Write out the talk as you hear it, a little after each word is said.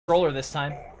controller this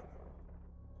time.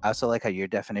 I also like how your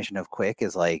definition of quick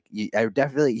is like you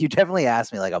definitely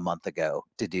asked me like a month ago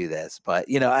to do this, but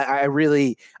you know I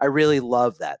really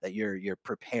love that you're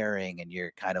preparing and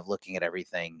you're kind of looking at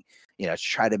everything, you know, to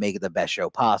try to make it the best show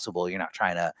possible. You're not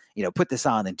trying to, you know, put this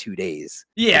on in 2 days.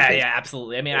 Yeah,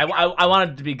 absolutely. I mean, I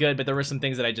wanted it to be good, but there were some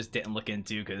things that I just didn't look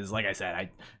into because, like I said,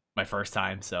 my first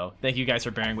time. So thank you guys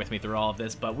for bearing with me through all of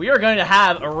this. But we are going to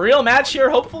have a real match here,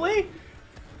 hopefully.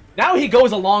 Now he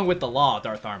goes along with the law,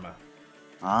 Darth Arma.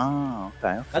 Oh,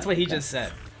 okay. That's what he just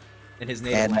said in his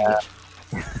native language.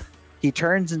 He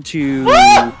turns into...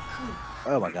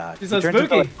 oh my god. He's so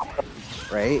spooky.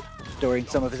 Right? During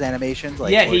some of his animations?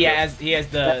 Like, yeah, he has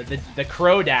the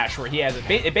crow dash where he has...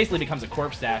 It basically becomes a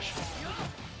corpse dash.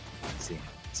 Let's see.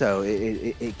 So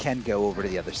it can go over to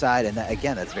the other side, and that,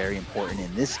 again, that's very important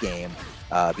in this game.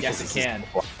 Because yes, it can.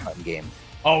 It's a fun game.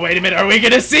 Oh, wait a minute. Are we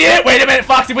going to see it? Wait a minute.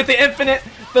 Foxy with the infinite.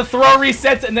 The throw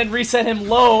resets and then reset him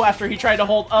low after he tried to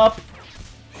hold up.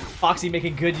 Foxy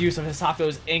making good use of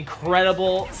Hisako's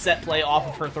incredible set play off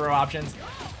of her throw options.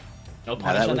 No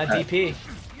punish on that DP.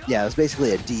 Yeah, it was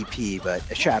basically a DP, but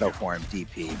a shadow form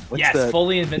DP. Yes,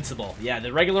 fully invincible. Yeah,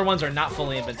 the regular ones are not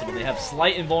fully invincible. They have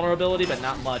slight invulnerability, but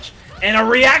not much. And a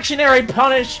reactionary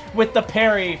punish with the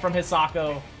parry from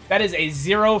Hisako. That is a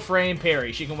 0-frame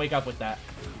parry. She can wake up with that.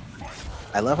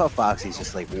 I love how Foxy's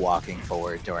just like walking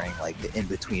forward during like the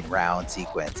in-between round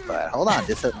sequence. But hold on,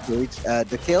 Dekillsage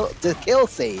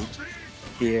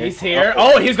here. He's here.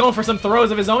 Oh, he's going for some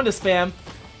throws of his own to spam.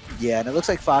 Yeah, and it looks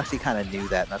like Foxy kind of knew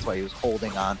that, and that's why he was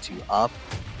holding on to up,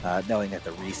 knowing that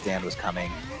the restand was coming.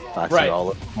 Foxy all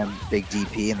over him, big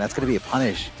DP, and that's going to be a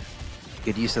punish.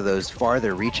 Good use of those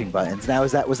farther reaching buttons. Now,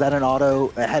 was that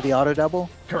a heavy auto double?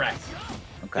 Correct.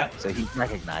 Okay, so he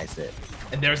recognized it.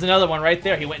 And there's another one right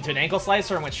there. He went into an ankle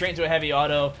slicer and went straight into a heavy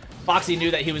auto. Foxy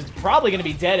knew that he was probably going to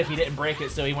be dead if he didn't break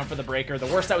it, so he went for the breaker. The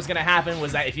worst that was going to happen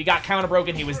was that if he got counter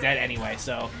broken, he was dead anyway,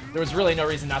 so there was really no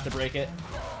reason not to break it.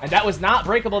 And that was not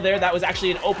breakable there. That was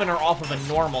actually an opener off of a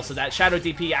normal, so that shadow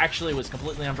DP actually was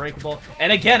completely unbreakable.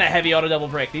 And again, a heavy auto double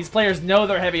break. These players know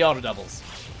their heavy auto doubles.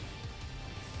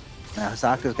 Now,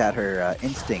 Hisako's got her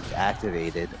instinct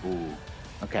activated. Ooh.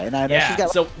 Okay, and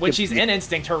so when she's in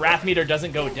instinct, her wrath meter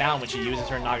doesn't go down when she uses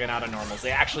her Naginata normals. They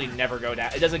actually never go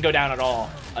down. It doesn't go down at all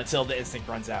until the instinct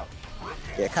runs out.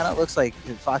 Yeah, it kind of looks like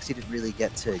Foxy didn't really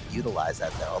get to utilize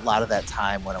that though. A lot of that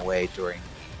time went away during,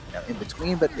 you know, in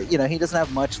between. But you know, he doesn't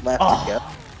have much left to go.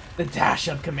 The dash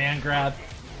up command grab.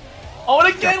 Oh,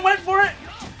 and again went for it.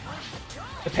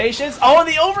 The patience. Oh, and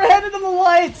the overhead into the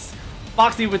lights.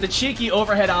 Foxy with the cheeky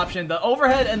overhead option. The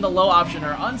overhead and the low option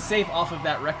are unsafe off of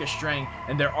that Rekka string,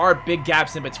 and there are big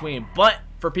gaps in between. But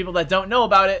for people that don't know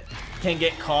about it, can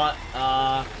get caught,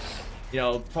 you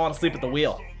know, falling asleep at the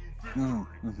wheel.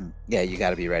 Yeah, you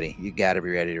got to be ready. You got to be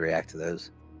ready to react to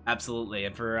those. Absolutely,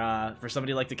 and for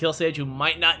somebody like Dekillsage who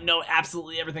might not know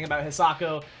absolutely everything about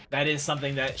Hisako, that is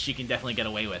something that she can definitely get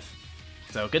away with.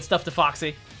 So good stuff to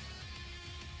Foxy.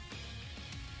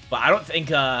 But I don't think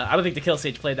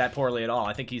Dekillsage played that poorly at all.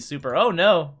 I think he's super. Oh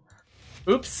no!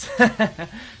 Oops.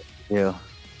 Yeah.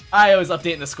 I was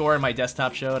updating the score in my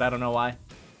desktop show, and I don't know why.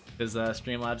 Because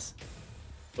Streamlabs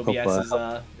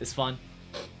OBS is fun.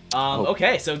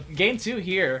 Okay, so game 2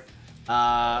 here.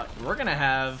 We're gonna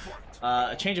have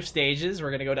a change of stages.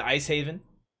 We're gonna go to Ice Haven.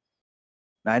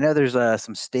 Now, I know there's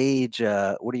some stage,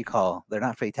 what do you call? They're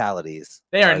not fatalities.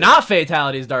 They are not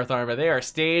fatalities, Darth Arma. They are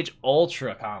stage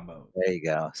ultra combos. There you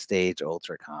go. Stage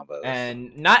ultra combos.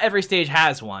 And not every stage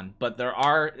has one, but there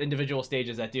are individual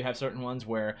stages that do have certain ones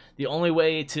where the only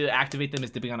way to activate them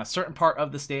is to be on a certain part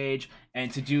of the stage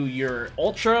and to do your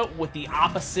ultra with the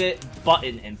opposite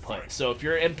button input. So if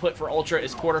your input for ultra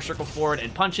is quarter circle forward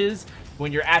and punches,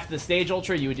 when you're at the stage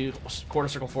ultra, you would do quarter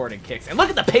circle forward and kicks. And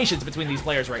look at the patience between these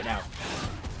players right now.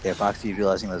 Yeah, Foxy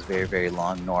utilizing those very, very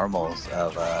long normals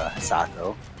of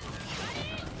Hisako.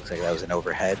 Looks like that was an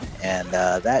overhead. And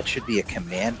that should be a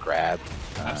command grab.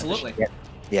 Absolutely.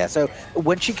 Yeah, so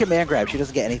when she command grabs, she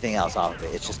doesn't get anything else off of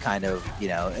it. It's just kind of, you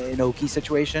know, an Oki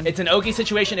situation. It's an Oki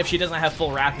situation if she doesn't have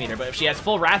full wrath meter. But if she has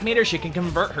full wrath meter, she can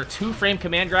convert her 2-frame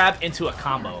command grab into a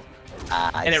combo.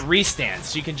 And it restands.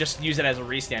 So you can just use it as a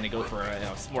restand and go for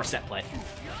a more set play.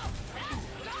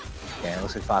 Yeah, it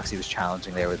looks like Foxy was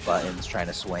challenging there with buttons, trying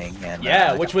to swing. And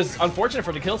yeah, which was unfortunate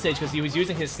for Dekillsage because he was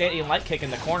using his standing light kick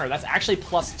in the corner. That's actually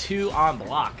 +2 on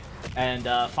block. And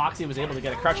Foxy was able to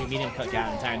get a crouching medium cut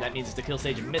down in time. That means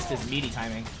Dekillsage missed his meaty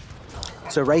timing.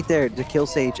 So right there,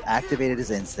 Dekillsage activated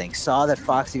his instinct, saw that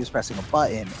Foxy was pressing a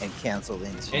button, and canceled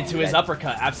into his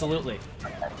uppercut. Absolutely.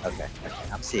 Okay.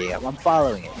 I'm seeing it. I'm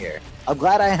following it here. I'm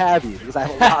glad I have you because I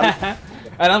have a lot of...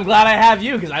 And I'm glad I have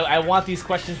you, because I want these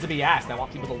questions to be asked. I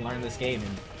want people to learn this game,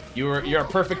 and you're a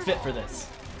perfect fit for this.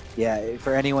 Yeah,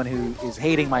 for anyone who is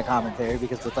hating my commentary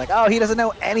because it's like, oh, he doesn't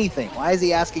know anything. Why is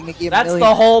he asking to give? That's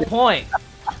the whole point.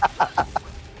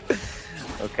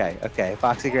 Okay,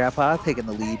 af0xygrampa taking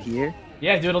the lead here.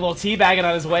 Yeah, doing a little teabagging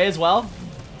on his way as well.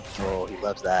 Oh, he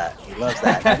loves that. He loves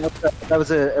that. That was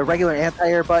a regular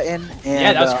anti-air button. And,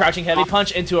 yeah, that was crouching heavy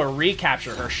punch into a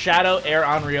recapture. Her Shadow Air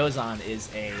on Ryozan is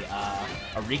a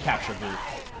recapture move.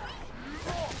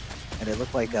 And it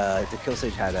looked like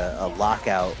Dekillsage had a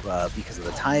lockout because of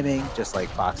the timing, just like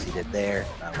Foxy did there.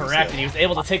 Correct, and he was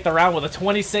able to take the round with a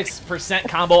 26%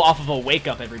 combo off of a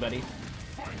wake-up, everybody.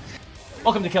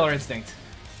 Welcome to Killer Instinct.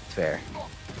 Fair.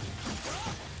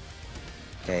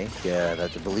 Okay, yeah,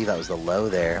 I believe that was the low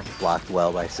there. Blocked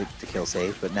well by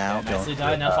Dekillsage, but now... Yeah, nicely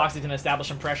done. Now Foxy's going to establish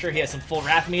some pressure. He has some full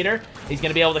Wrath meter. He's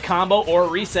going to be able to combo or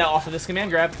reset off of this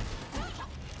command grab.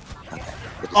 Okay.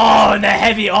 Oh, and the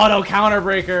heavy auto counter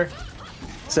breaker.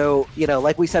 So, you know,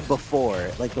 like we said before,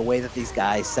 like the way that these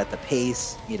guys set the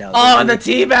pace, you know... Oh, and the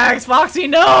teabags! Foxy,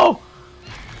 no!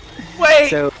 Wait!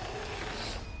 So,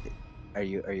 are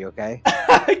you okay?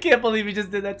 I can't believe he just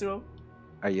did that to him.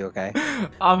 Are you okay?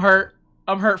 I'm hurt.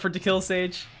 I'm hurt for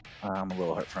Dekillsage. I'm a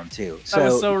little hurt from too. That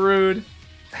was so rude.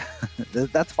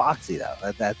 That's Foxy though.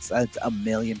 That's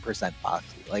 1,000,000% Foxy.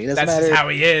 Like it doesn't that's matter. Just how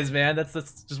he is, man. That's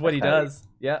just what he does.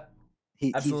 Yeah.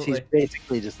 He's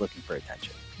basically just looking for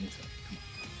attention.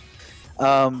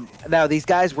 Now these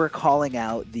guys were calling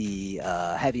out the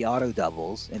heavy auto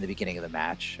doubles in the beginning of the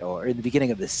match or in the beginning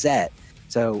of the set.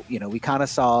 So, you know, we kind of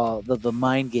saw the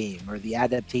mind game or the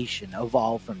adaptation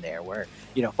evolve from there where,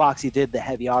 you know, Foxy did the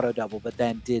heavy auto double, but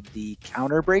then did the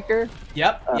counter breaker.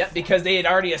 Yep, because they had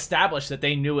already established that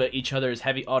they knew what each other's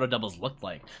heavy auto doubles looked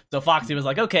like. So Foxy was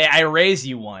like, okay, I raise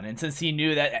you one. And since he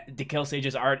knew that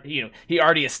Dekillsage's he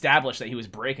already established that he was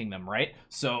breaking them, right?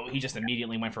 So he just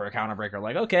immediately went for a counter breaker,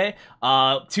 like, okay,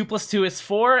 2 + 2 is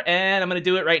 4, and I'm going to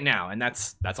do it right now. And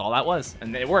that's all that was.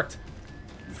 And it worked.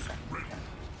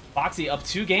 Foxy up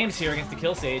 2 games here against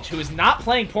Dekillsage, who is not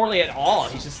playing poorly at all.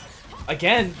 He's just,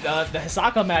 again, the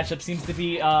Hisako matchup seems to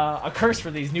be a curse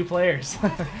for these new players.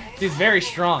 He's very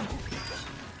strong.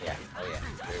 Yeah,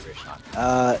 very, very strong.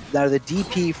 Now the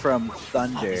DP from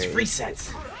Thunder. These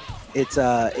resets. It's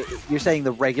you're saying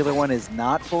the regular one is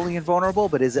not fully invulnerable,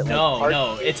 but is it?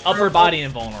 No, it's upper body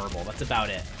invulnerable. That's about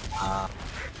it.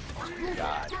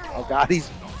 God, he's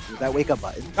that wake up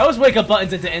button. That was wake up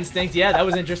buttons into Instinct. Yeah, that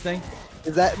was interesting.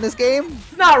 Is that in this game?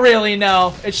 Not really,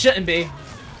 no. It shouldn't be.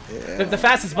 Yeah. The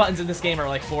fastest buttons in this game are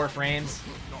like 4 frames.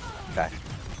 Okay.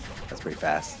 That's pretty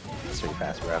fast. That's pretty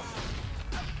fast, bro.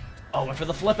 Oh, went for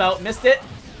the flip out. Missed it.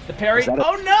 The parry.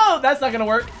 Oh, no! That's not going to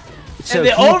work. So and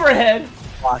the overhead.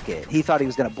 Block it. He thought he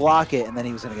was going to block it, and then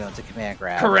he was going to go into command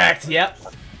grab. Correct, yep.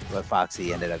 But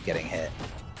Foxy ended up getting hit.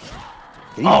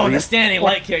 Oh, and the standing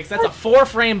light kicks. That's a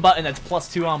 4-frame button that's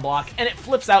 +2 on block, and it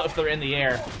flips out if they're in the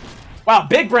air. Wow,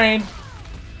 big brain.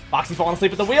 Foxy falling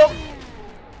asleep at the wheel.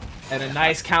 And a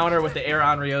nice counter with the air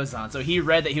on Ryozan. So he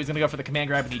read that he was going to go for the command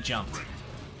grab and he jumped.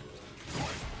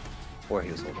 Or he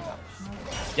was holding up.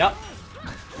 Yep.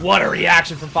 What a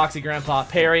reaction from Af0xygrampa,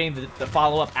 parrying the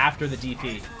follow-up after the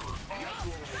DP.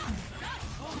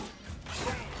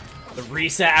 The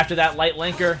reset after that light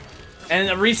linker. And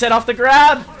the reset off the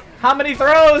grab. How many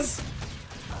throws?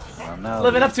 I don't know.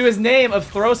 Living up to his name of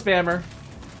throw spammer.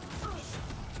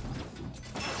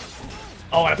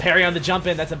 Oh, and a parry on the jump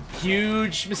in. That's a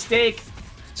huge mistake.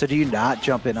 So do you not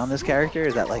jump in on this character?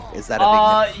 Is that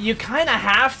a big... You kind of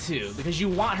have to, because you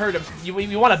want her to...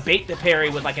 You want to bait the parry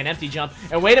with like an empty jump.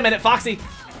 And wait a minute, Foxy.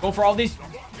 Going for all these...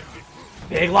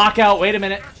 Big lockout. Wait a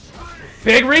minute.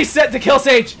 Big reset to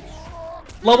Dekillsage.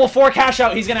 Level 4 cash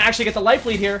out. He's going to actually get the life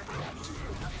lead here.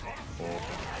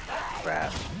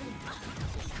 Crap.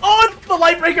 Oh, the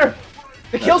light breaker.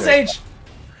 Dekillsage.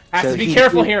 Has to be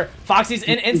careful here. Foxy's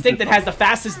in Instinct that has the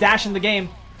fastest dash in the game.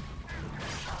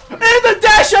 And the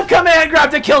dash up command grab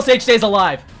to Dekillsage stays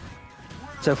alive.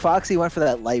 So Foxy went for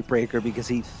that light breaker because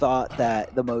he thought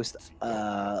that the most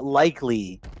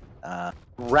likely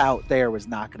route there was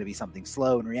not going to be something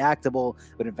slow and reactable,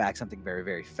 but in fact something very,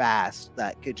 very fast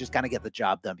that could just kind of get the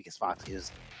job done because Foxy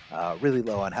is really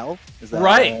low on health. Is that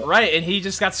right, and he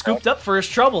just got scooped up for his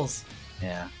troubles.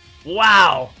 Yeah.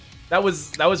 Wow. That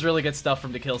was really good stuff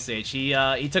from Dekillsage.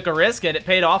 He took a risk and it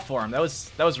paid off for him. That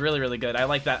was really, really good. I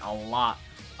like that a lot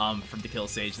from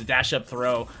Dekillsage. The dash up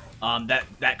throw,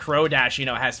 that crow dash, you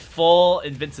know, has full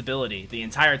invincibility the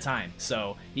entire time.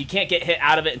 So he can't get hit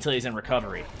out of it until he's in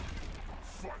recovery.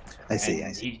 I see.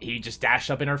 He just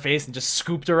dashed up in her face and just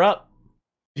scooped her up.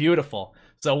 Beautiful.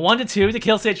 So 1-2,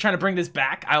 Dekillsage trying to bring this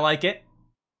back. I like it.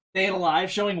 Staying alive,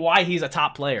 showing why he's a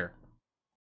top player.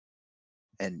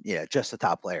 And yeah, just a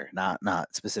top player, not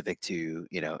specific to,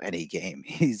 you know, any game.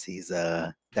 He's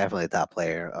definitely a top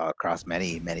player across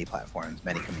many platforms,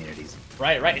 many communities.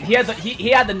 Right. And he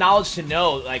had the knowledge to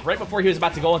know, like right before he was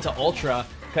about to go into Ultra,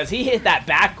 because he hit that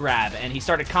back grab and he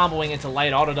started comboing into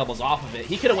light auto doubles off of it.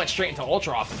 He could have went straight into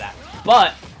Ultra off of that,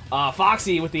 but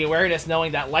Foxy, with the awareness,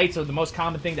 knowing that lights are the most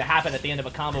common thing to happen at the end of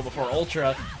a combo before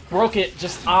Ultra, broke it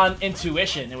just on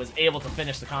intuition and was able to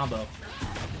finish the combo,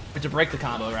 or to break the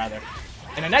combo rather.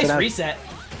 And a nice reset.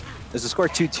 Is the score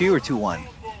 2-2 or 2-1?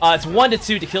 It's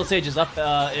 1-2. Dekillsage is up.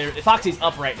 Foxy's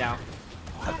up right now.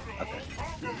 Okay.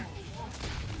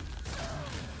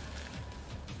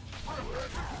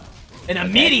 And a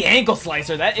meaty ankle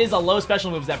slicer. That is a low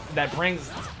special move that brings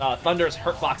Thunder's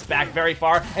Hurtbox back very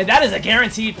far. And that is a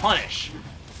guaranteed punish.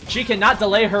 She cannot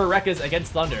delay her Rekkas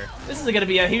against Thunder. This is going to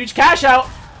be a huge cash out.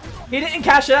 He didn't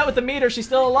cash it out with the meter. She's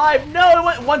still alive. No, it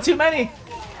went one too many.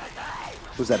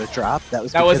 Was that a drop? That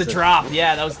was a drop.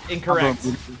 Yeah, that was incorrect.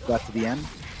 Got to the end.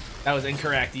 That was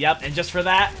incorrect. Yep. And just for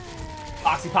that,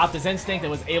 Foxy popped his instinct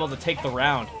and was able to take the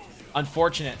round.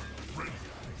 Unfortunate.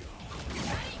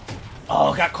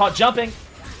 Oh, got caught jumping.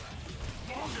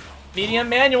 Medium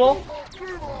manual.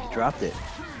 He dropped it.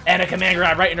 And a command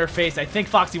grab right in her face. I think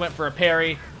Foxy went for a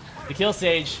parry.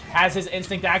 Dekillsage has his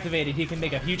instinct activated. He can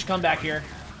make a huge comeback here.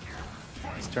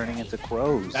 He's turning into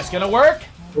crows. That's gonna work.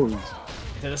 Crows.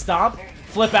 To the stomp.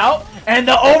 Flip out. And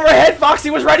the overhead. Foxy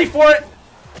was ready for it.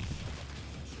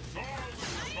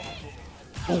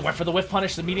 Ooh, went for the whiff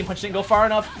punish. The medium punch didn't go far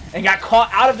enough. And got caught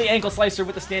out of the ankle slicer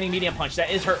with the standing medium punch.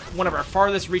 That is one of her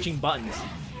farthest reaching buttons.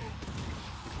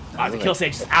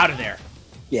 Dekillsage is out of there.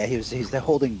 Yeah, he's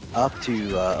holding up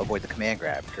to avoid the command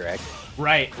grab, correct?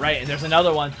 Right. And there's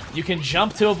another one. You can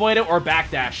jump to avoid it or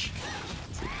backdash.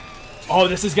 Oh,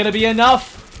 this is gonna be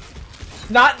enough.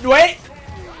 Wait.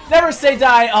 Never say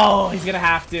die. Oh, he's gonna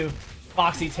have to.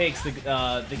 Foxy takes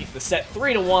the set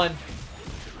 3-1.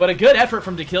 But a good effort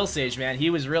from Dekillsage, man. He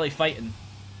was really fighting.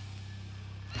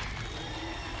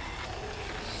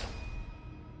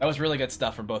 That was really good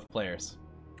stuff from both players.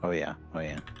 Oh yeah.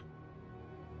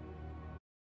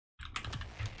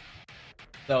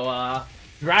 So,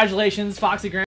 congratulations, Af0xygrampa.